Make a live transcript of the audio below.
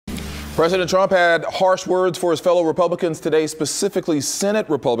President Trump had harsh words for his fellow Republicans today, specifically Senate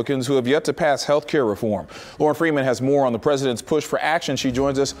Republicans who have yet to pass health care reform. Lauren Freeman has more on the president's push for action. She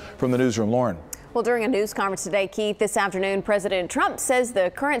joins us from the newsroom. Lauren. Well, during a news conference today, Keith, this afternoon, President Trump says the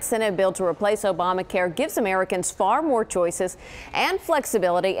current Senate bill to replace Obamacare gives Americans far more choices and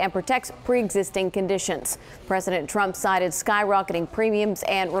flexibility and protects pre-existing conditions. President Trump cited skyrocketing premiums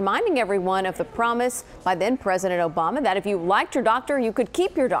and reminding everyone of the promise by then President Obama that if you liked your doctor, you could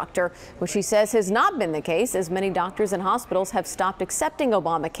keep your doctor, which he says has not been the case as many doctors and hospitals have stopped accepting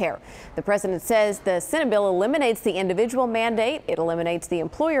Obamacare. The president says the Senate bill eliminates the individual mandate, it eliminates the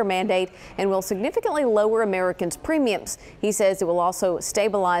employer mandate, and will significantly lower Americans' premiums. He says it will also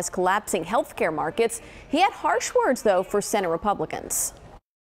stabilize collapsing health care markets. He had harsh words, though, for Senate Republicans.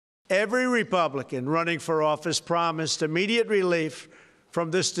 Every Republican running for office promised immediate relief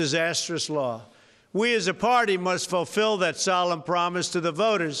from this disastrous law. We as a party must fulfill that solemn promise to the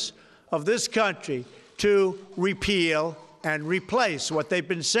voters of this country to repeal and replace what they've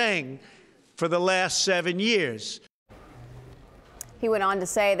been saying for the last 7 years. He went on to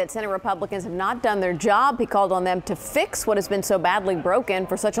say that Senate Republicans have not done their job. He called on them to fix what has been so badly broken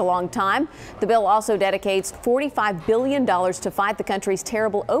for such a long time. The bill also dedicates $45 billion to fight the country's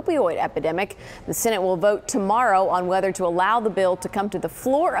terrible opioid epidemic. The Senate will vote tomorrow on whether to allow the bill to come to the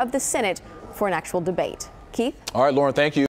floor of the Senate for an actual debate. Keith? All right, Lauren, thank you.